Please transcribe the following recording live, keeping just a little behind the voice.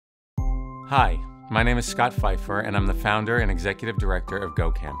Hi, my name is Scott Pfeiffer, and I'm the founder and executive director of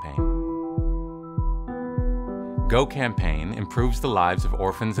GoCampaign. GoCampaign improves the lives of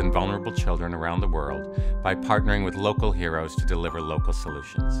orphans and vulnerable children around the world by partnering with local heroes to deliver local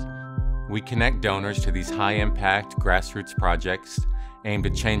solutions. We connect donors to these high-impact grassroots projects aimed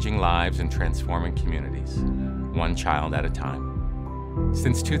at changing lives and transforming communities, one child at a time.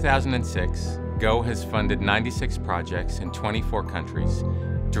 Since 2006, Go has funded 96 projects in 24 countries,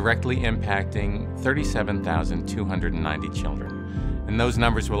 directly impacting 37,290 children. And those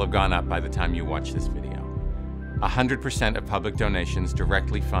numbers will have gone up by the time you watch this video. 100% of public donations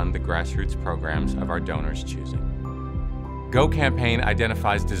directly fund the grassroots programs of our donors' choosing. GoCampaign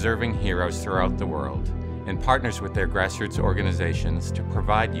identifies deserving heroes throughout the world and partners with their grassroots organizations to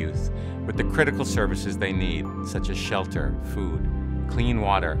provide youth with the critical services they need, such as shelter, food, clean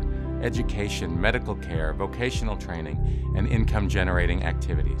water, education, medical care, vocational training, and income-generating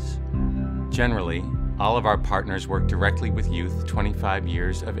activities. Generally, all of our partners work directly with youth 25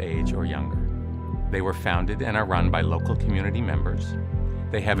 years of age or younger. They were founded and are run by local community members.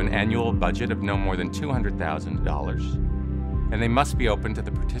 They have an annual budget of no more than $200,000, and they must be open to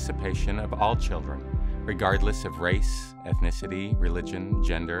the participation of all children, regardless of race, ethnicity, religion,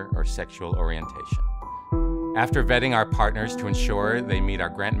 gender, or sexual orientation. After vetting our partners to ensure they meet our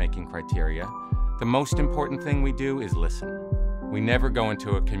grant-making criteria, the most important thing we do is listen. We never go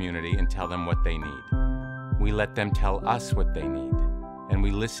into a community and tell them what they need. We let them tell us what they need, and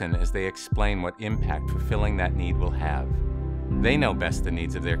we listen as they explain what impact fulfilling that need will have. They know best the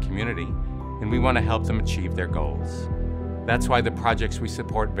needs of their community, and we want to help them achieve their goals. That's why the projects we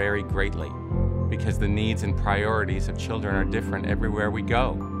support vary greatly, because the needs and priorities of children are different everywhere we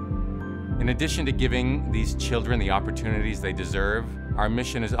go. In addition to giving these children the opportunities they deserve, our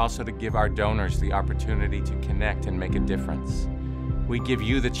mission is also to give our donors the opportunity to connect and make a difference. We give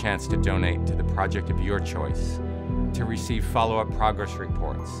you the chance to donate to the project of your choice, to receive follow-up progress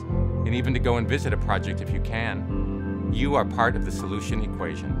reports, and even to go and visit a project if you can. You are part of the solution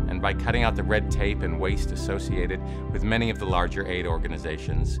equation, and by cutting out the red tape and waste associated with many of the larger aid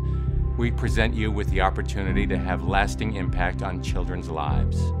organizations, we present you with the opportunity to have lasting impact on children's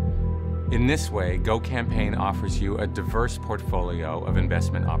lives. In this way, GoCampaign offers you a diverse portfolio of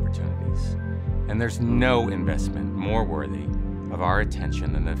investment opportunities. And there's no investment more worthy of our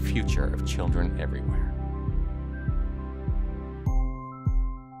attention than the future of children everywhere.